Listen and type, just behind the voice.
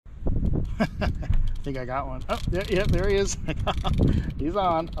I think I got one. Oh, yeah, there he is. He's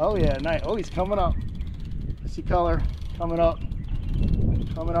on. Oh yeah, nice. Oh, he's coming up. I see color coming up.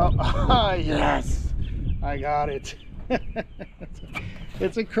 Coming up. Ah, yes, I got it.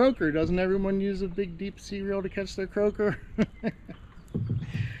 It's a croaker. Doesn't everyone use a big deep sea reel to catch their croaker?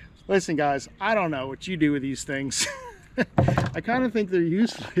 Listen, guys, I don't know what you do with these things. I kind of think they're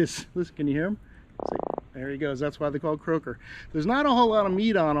useless. Listen, can you hear him? There he goes. That's why they're called croaker. There's not a whole lot of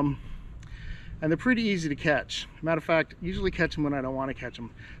meat on them, and they're pretty easy to catch. Matter of fact, usually catch them when I don't want to catch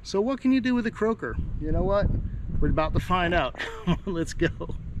them. So what can you do with a croaker? You know what? We're about to find out. Let's go.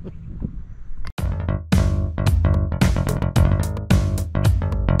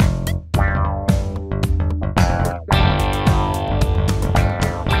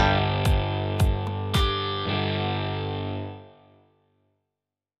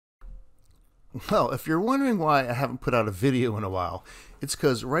 Well, if you're wondering why I haven't put out a video in a while, it's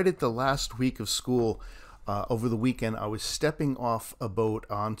because right at the last week of school, over the weekend, I was stepping off a boat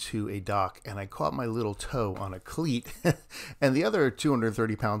onto a dock and I caught my little toe on a cleat and the other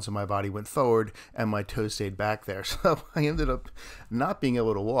 230 pounds of my body went forward and my toe stayed back there. So I ended up not being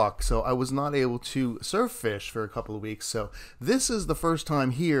able to walk. So I was not able to surf fish for a couple of weeks. So this is the first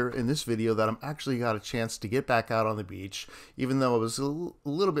time here in this video that I'm actually got a chance to get back out on the beach, even though it was a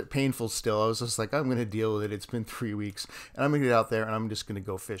little bit painful still. I was just like, I'm going to deal with it. It's been 3 weeks and I'm going to get out there and I'm just going to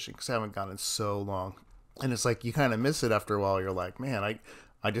go fishing because I haven't gone in so long. And it's like you kind of miss it after a while. You're like, man,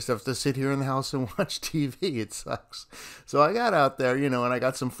 I just have to sit here in the house and watch TV. It sucks. So I got out there, and I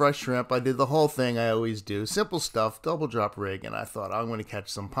got some fresh shrimp. I did the whole thing I always do. Simple stuff, double drop rig. And I thought, I'm going to catch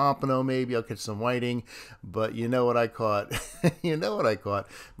some pompano maybe. I'll catch some whiting. But you know what I caught? You know what I caught?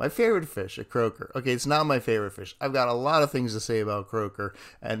 My favorite fish, a croaker. Okay, it's not my favorite fish. I've got a lot of things to say about croaker,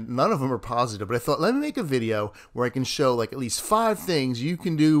 and none of them are positive. But I thought, let me make a video where I can show like at least 5 things you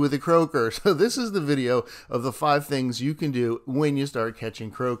can do with a croaker. So this is the video of the 5 things you can do when you start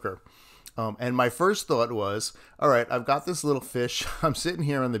catching croaker. And my first thought was, all right, I've got this little fish. I'm sitting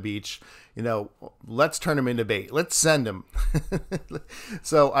here on the beach. Let's turn him into bait. Let's send him.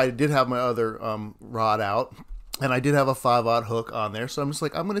 So I did have my other rod out. And I did have a 5/0 hook on there. So I'm just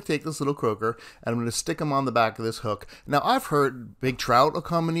like, I'm going to take this little croaker and I'm going to stick him on the back of this hook. Now, I've heard big trout will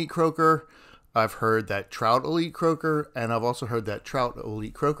come and eat croaker. I've heard that trout will eat croaker, and I've also heard that trout will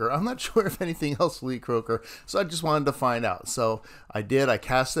eat croaker. I'm not sure if anything else will eat croaker, so I just wanted to find out. So I did. I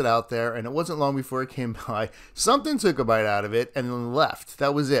cast it out there, and it wasn't long before it came by. Something took a bite out of it and then left.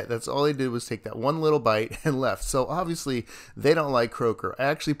 That was it. That's all they did was take that one little bite and left. So obviously, they don't like croaker. I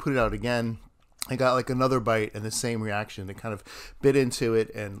actually put it out again. I got like another bite and the same reaction. It kind of bit into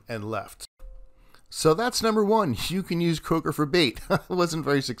it and left. So that's number 1. You can use croaker for bait. It wasn't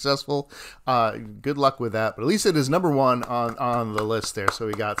very successful. Good luck with that. But at least it is number 1 on the list there. So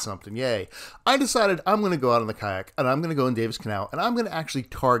we got something. Yay. I decided I'm going to go out on the kayak and I'm going to go in Davis Canal and I'm going to actually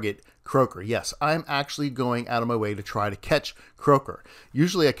target croaker. Yes, I'm actually going out of my way to try to catch croaker.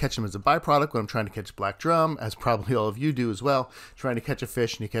 Usually I catch them as a byproduct when I'm trying to catch black drum, as probably all of you do as well. Trying to catch a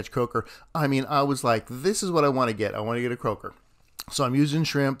fish and you catch croaker. I mean, I was like, this is what I want to get. I want to get a croaker. So I'm using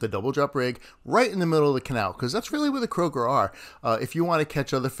shrimp, the double drop rig, right in the middle of the canal, because that's really where the croaker are. If you want to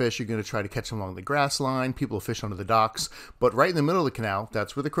catch other fish, you're going to try to catch them along the grass line. People fish under the docks, but right in the middle of the canal,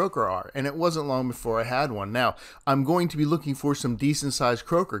 that's where the croaker are. And it wasn't long before I had one. Now, I'm going to be looking for some decent sized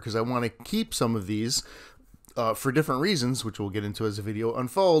croaker because I want to keep some of these for different reasons, which we'll get into as the video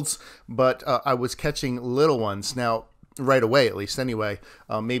unfolds. But I was catching little ones. Now, right away, at least anyway,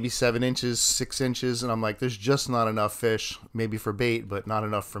 maybe 7 inches, 6 inches, and I'm like, there's just not enough fish, maybe for bait, but not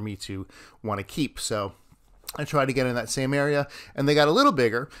enough for me to want to keep. So I tried to get in that same area, and they got a little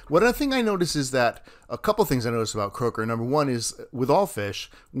bigger. One other thing I noticed is that a couple things I noticed about croaker. Number 1 is with all fish,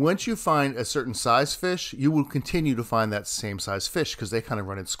 once you find a certain size fish, you will continue to find that same size fish because they kind of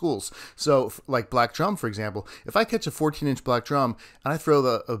run in schools. So like black drum, for example, if I catch a 14-inch black drum and I throw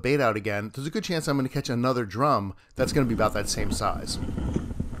the bait out again, there's a good chance I'm going to catch another drum that's going to be about that same size.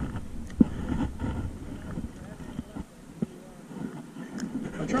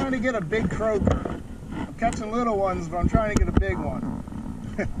 I'm trying to get a big croaker. I'm catching little ones, but I'm trying to get a big one.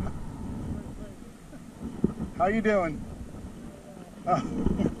 How you doing? Oh.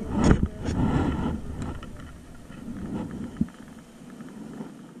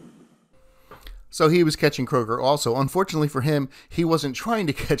 So he was catching croaker also. Unfortunately for him, he wasn't trying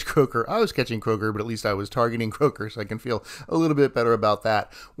to catch croaker. I was catching croaker, but at least I was targeting croaker, so I can feel a little bit better about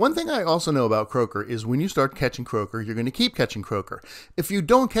that. One thing I also know about croaker is when you start catching croaker, you're going to keep catching croaker. If you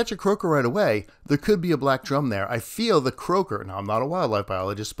don't catch a croaker right away, there could be a black drum there. I feel the croaker, now I'm not a wildlife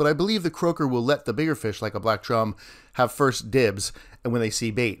biologist, but I believe the croaker will let the bigger fish like a black drum have first dibs and when they see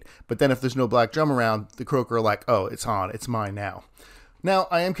bait. But then if there's no black drum around, the croaker are like, oh, it's on, it's mine now. Now,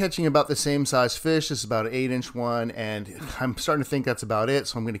 I am catching about the same size fish. This is about an 8-inch one, and I'm starting to think that's about it,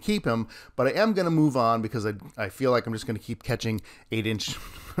 so I'm going to keep him. But I am going to move on because I feel like I'm just going to keep catching 8-inch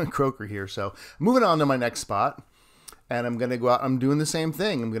croaker here. So moving on to my next spot, and I'm going to go out. I'm doing the same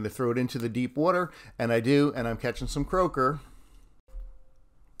thing. I'm going to throw it into the deep water, and I do, and I'm catching some croaker.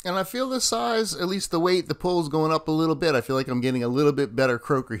 And I feel the size, at least the weight, the pull is going up a little bit. I feel like I'm getting a little bit better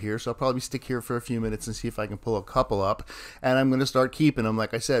croaker here. So I'll probably stick here for a few minutes and see if I can pull a couple up. And I'm going to start keeping them,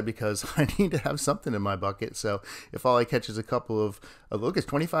 like I said, because I need to have something in my bucket. So if all I catch is a couple of look, it's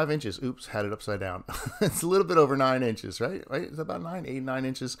 25 inches. Oops, had it upside down. It's a little bit over 9 inches, right? Right? It's about 9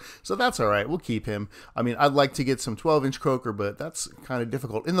 inches. So that's all right. We'll keep him. I mean, I'd like to get some 12-inch croaker, but that's kind of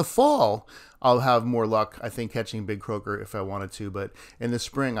difficult. In the fall, I'll have more luck, I think, catching big croaker if I wanted to. But in the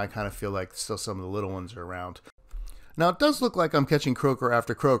spring, I kind of feel like still some of the little ones are around. Now, it does look like I'm catching croaker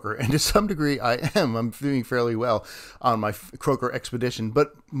after croaker, and to some degree I am. I'm doing fairly well on my croaker expedition,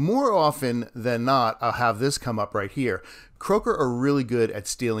 but more often than not, I'll have this come up right here. Croaker are really good at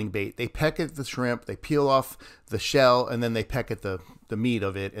stealing bait. They peck at the shrimp, they peel off the shell, and then they peck at the meat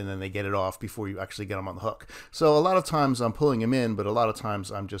of it, and then they get it off before you actually get them on the hook. So a lot of times I'm pulling them in, but a lot of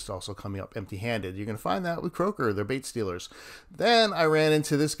times I'm just also coming up empty-handed. You're going to find that with croaker. They're bait stealers. Then I ran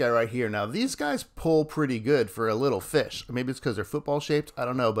into this guy right here. Now, these guys pull pretty good for a little fish. Maybe it's because they're football-shaped. I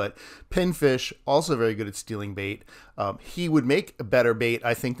don't know, but pinfish, also very good at stealing bait. He would make a better bait,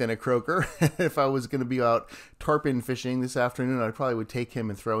 I think, than a croaker. If I was going to be out tarpon fishing this afternoon, I probably would take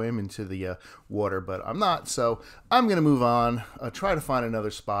him and throw him into the water, but I'm not. So I'm going to move on, try to find another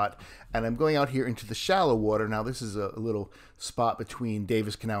spot, and I'm going out here into the shallow water. Now, this is a little spot between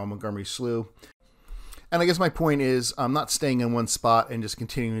Davis Canal and Montgomery Slough. And I guess my point is I'm not staying in one spot and just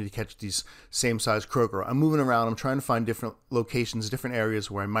continuing to catch these same size croaker. I'm moving around. I'm trying to find different locations, different areas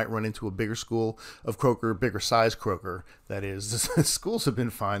where I might run into a bigger school of croaker, bigger size croaker. That is, the schools have been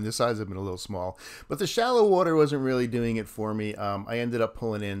fine. The size have been a little small. But the shallow water wasn't really doing it for me. I ended up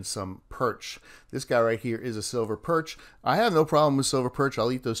pulling in some perch. This guy right here is a silver perch. I have no problem with silver perch.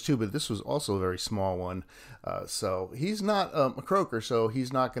 I'll eat those too, but this was also a very small one. So he's not a croaker, so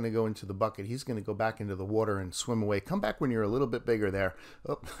he's not going to go into the bucket. He's going to go back into the water and swim away. Come back when you're a little bit bigger there.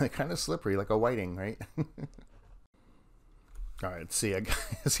 Oh, kind of slippery, like a whiting, right? All right, let's see.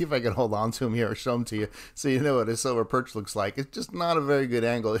 See if I can hold on to him here or show him to you so you know what a silver perch looks like. It's just not a very good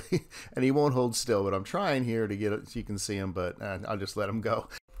angle, and he won't hold still, but I'm trying here to get it so you can see him, but I'll just let him go.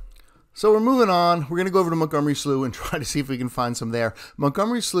 So we're moving on. We're going to go over to Montgomery Slough and try to see if we can find some there.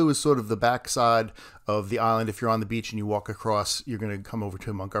 Montgomery Slough is sort of the backside of the island. If you're on the beach and you walk across, you're going to come over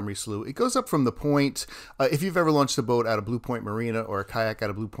to Montgomery Slough. It goes up from the point. If you've ever launched a boat out of Blue Point Marina or a kayak out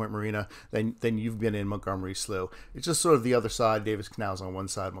of Blue Point Marina, then you've been in Montgomery Slough. It's just sort of the other side. Davis Canal's on one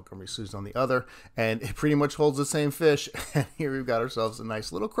side, Montgomery Slough's on the other, and it pretty much holds the same fish. And here we've got ourselves a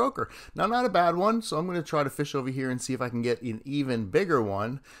nice little croaker. Now, not a bad one, so I'm going to try to fish over here and see if I can get an even bigger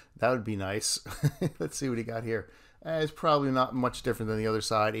one. That would be nice. Let's see what he got here. It's probably not much different than the other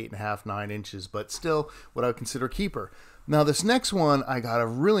side, 8.5, 9 inches, but still what I would consider a keeper. Now, this next one, I got a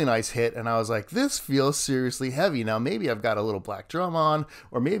really nice hit, and I was like, this feels seriously heavy. Now, maybe I've got a little black drum on,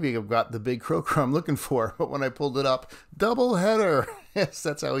 or maybe I've got the big croaker I'm looking for. But when I pulled it up, double header. Yes,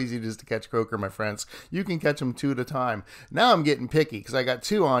 that's how easy it is to catch croaker, my friends. You can catch them 2 at a time. Now I'm getting picky because I got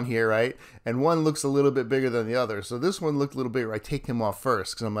 2 on here, right? And one looks a little bit bigger than the other. So this one looked a little bigger. I take him off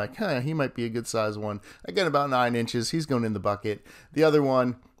first because I'm like, he might be a good size one. I get about 9 inches. He's going in the bucket. The other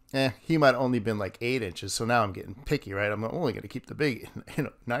one, he might only been like 8 inches. So now I'm getting picky, right? I'm only going to keep the big,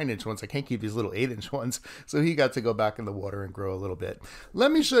 9-inch ones. I can't keep these little 8-inch ones. So he got to go back in the water and grow a little bit.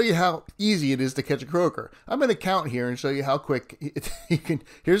 Let me show you how easy it is to catch a croaker. I'm going to count here and show you how quick you can.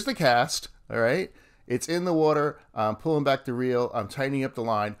 Here's the cast. All right. It's in the water. I'm pulling back the reel. I'm tightening up the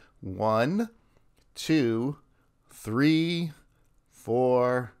line. 1, 2, 3,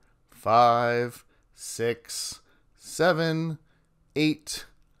 4, 5, 6, 7, 8,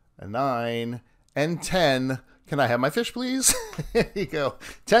 9, and 10. Can I have my fish, please? There you go.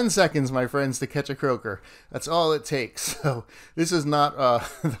 10 seconds, my friends, to catch a croaker. That's all it takes. So this is not,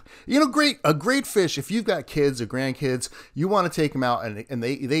 a great fish. If you've got kids or grandkids, you want to take them out and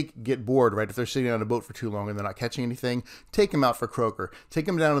they get bored, right? If they're sitting on a boat for too long and they're not catching anything, take them out for croaker. Take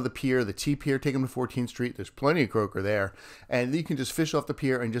them down to the pier, the T pier, take them to 14th Street. There's plenty of croaker there. And you can just fish off the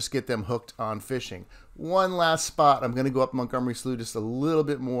pier and just get them hooked on fishing. One last spot. I'm going to go up Montgomery Slough just a little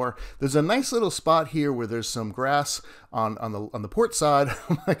bit more. There's a nice little spot here where there's some grass on the port side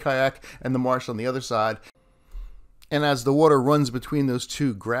of my kayak and the marsh on the other side. And as the water runs between those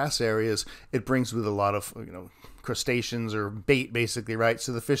two grass areas, it brings with a lot of, crustaceans or bait, basically, right?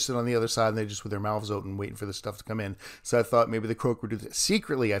 So the fish sit on the other side and they just with their mouths open waiting for the stuff to come in. So I thought maybe the croaker would do that.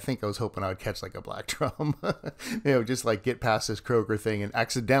 Secretly, I think I was hoping I would catch like a black drum. Just like get past this croaker thing and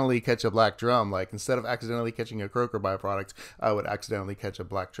accidentally catch a black drum. Like instead of accidentally catching a croaker byproduct, I would accidentally catch a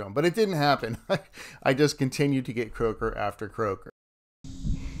black drum. But it didn't happen. I just continued to get croaker after croaker.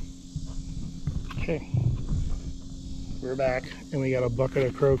 Okay. We're back and we got a bucket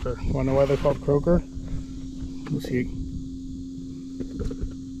of croaker. Want to know why they're called croaker? Let's see.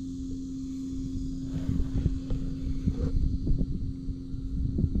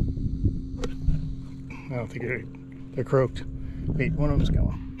 I don't think they're croaked. Wait, one of them's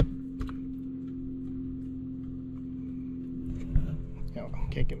going. No,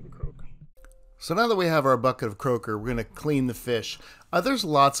 can't get them to croak. So now that we have our bucket of croaker, we're going to clean the fish. There's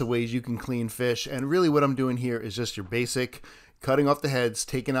lots of ways you can clean fish, and really what I'm doing here is just your basic cutting off the heads,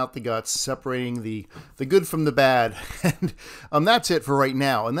 taking out the guts, separating the good from the bad, and that's it for right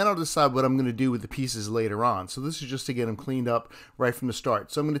now. And then I'll decide what I'm going to do with the pieces later on. So this is just to get them cleaned up right from the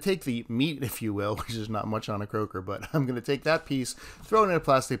start. So I'm going to take the meat, if you will, which is not much on a croaker, but I'm going to take that piece, throw it in a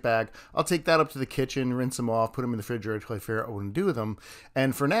plastic bag. I'll take that up to the kitchen, rinse them off, put them in the refrigerator until I figure out what I'm going to do with them.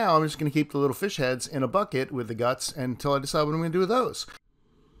 And for now, I'm just going to keep the little fish heads in a bucket with the guts until I decide what I'm going to do with those.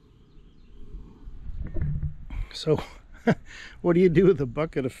 So what do you do with a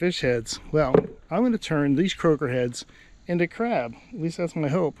bucket of fish heads? Well, I'm going to turn these croaker heads into crab. At least that's my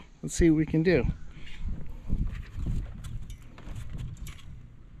hope. Let's see what we can do.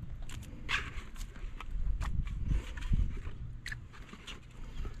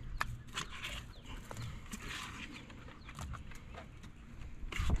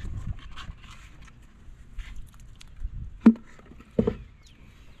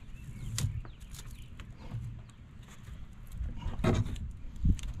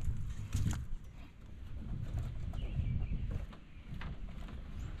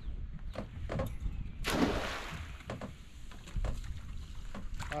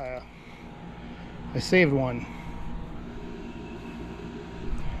 I saved one.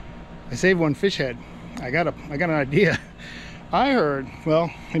 I saved one fish head. I got an idea. I've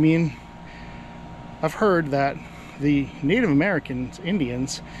heard that the Native Americans,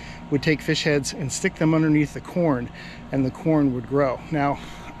 Indians, would take fish heads and stick them underneath the corn, and the corn would grow. Now,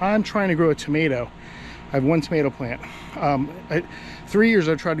 I'm trying to grow a tomato. I have one tomato plant. 3 years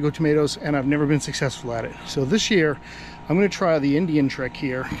I've tried to grow tomatoes, and I've never been successful at it. So this year, I'm going to try the Indian trick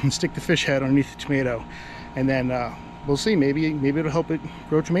here and stick the fish head underneath the tomato, and then we'll see. Maybe it'll help it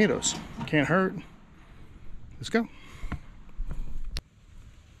grow tomatoes. Can't hurt. Let's go.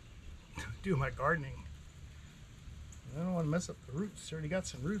 Do my gardening. I don't want to mess up the roots. It's already got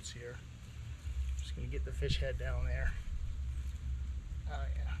some roots here. Just going to get the fish head down there. Oh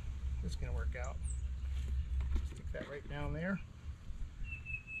yeah, it's going to work out. Stick that right down there.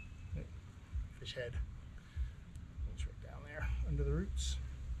 Fish head. Under the roots.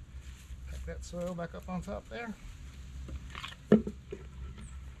 Pack that soil back up on top there. A little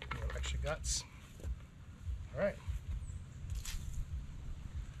extra guts. All right.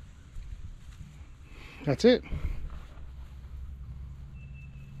 That's it.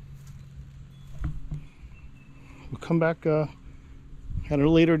 We'll come back at a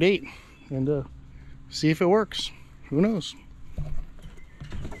later date and see if it works. Who knows?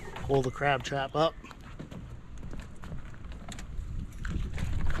 Pull the crab trap up.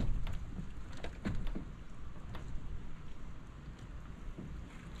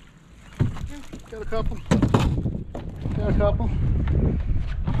 Got a couple. Got a couple.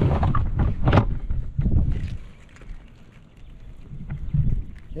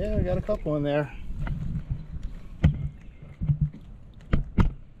 Yeah, I got a couple in there.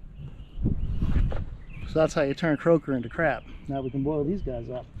 So that's how you turn croaker into crab. Now we can boil these guys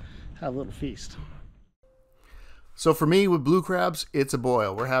up, have a little feast. So for me, with blue crabs, it's a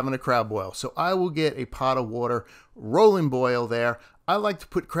boil. We're having a crab boil. So I will get a pot of water, rolling boil there. I like to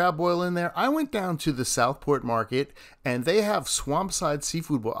put crab boil in there. I went down to the Southport market and they have Swampside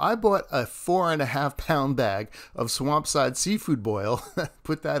seafood boil. I bought a 4.5-pound bag of Swampside seafood boil,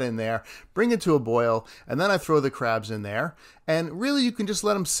 put that in there, bring it to a boil, and then I throw the crabs in there. And really, you can just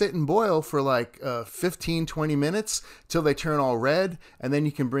let them sit and boil for like 15, 20 minutes till they turn all red, and then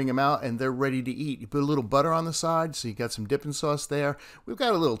you can bring them out and they're ready to eat. You put a little butter on the side, so you got some dipping sauce there. We've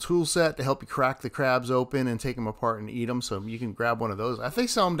got a little tool set to help you crack the crabs open and take them apart and eat them, so you can grab one of those. I think they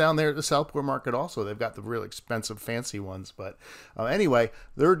sell them down there at the Southport market also. They've got the real expensive, fancy ones, but anyway,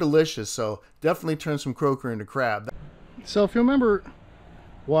 they're delicious, so definitely turn some croaker into crab. So if you remember,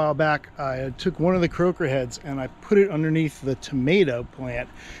 a while back I took one of the croaker heads and I put it underneath the tomato plant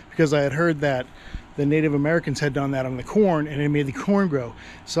because I had heard that the Native Americans had done that on the corn and it made the corn grow.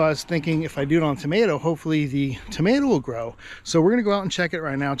 So I was thinking if I do it on tomato, hopefully the tomato will grow. So we're gonna go out and check it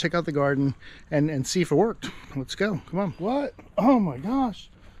right now, check out the garden and see if it worked. Let's go, come on. What? Oh my gosh,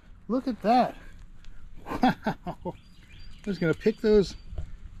 look at that. Wow, I'm just gonna pick those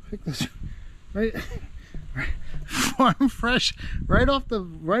right farm fresh right off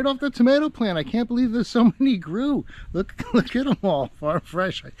the tomato plant. I can't believe there's so many grew. Look at them all, farm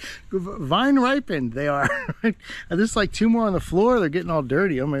fresh, vine ripened they are. There's like 2 more on the floor. They're getting all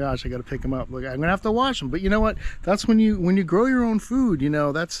dirty. Oh my gosh, I gotta pick them up. Look, I'm gonna have to wash them, but you know what, that's when you grow your own food, you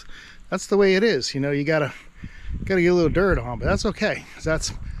know, that's the way it is, you know. You gotta get a little dirt on, but that's okay, 'cause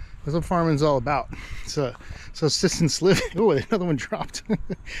that's what farming's all about. So subsistence living. Oh, another one dropped.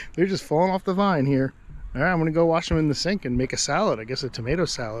 They're just falling off the vine here. All right, I'm gonna go wash them in the sink and make a salad. I guess a tomato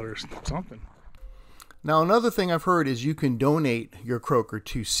salad or something. Now, another thing I've heard is you can donate your croaker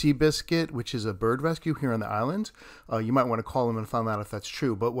to Seabiscuit, which is a bird rescue here on the island. You might want to call them and find out if that's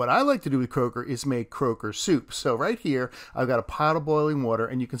true. But what I like to do with croaker is make croaker soup. So right here, I've got a pot of boiling water,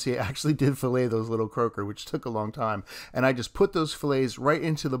 and you can see I actually did fillet those little croaker, which took a long time. And I just put those fillets right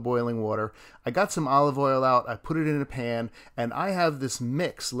into the boiling water. I got some olive oil out, I put it in a pan, and I have this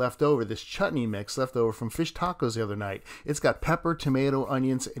mix left over, this chutney mix left over from fish tacos the other night. It's got pepper, tomato,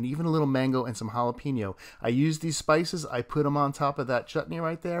 onions, and even a little mango and some jalapeno. I used these spices, I put them on top of that chutney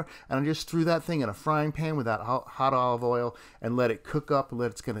right there, and I just threw that thing in a frying pan with that hot olive oil and let it cook up.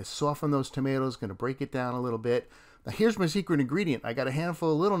 It's going to soften those tomatoes, going to break it down a little bit. Now here's my secret ingredient. I got a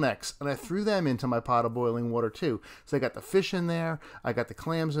handful of little necks and I threw them into my pot of boiling water too. So I got the fish in there, I got the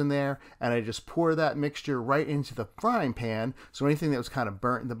clams in there, and I just pour that mixture right into the frying pan. So anything that was kind of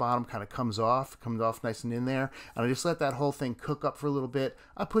burnt in the bottom kind of comes off nice and in there. And I just let that whole thing cook up for a little bit.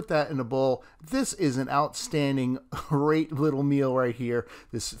 I put that in a bowl. This is an outstanding, great little meal right here.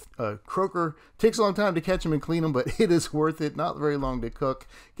 This croaker takes a long time to catch them and clean them, but it is worth it. Not very long to cook.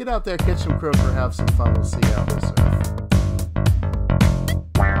 Get out there, catch some croaker, have some fun. We'll see you out there, sir.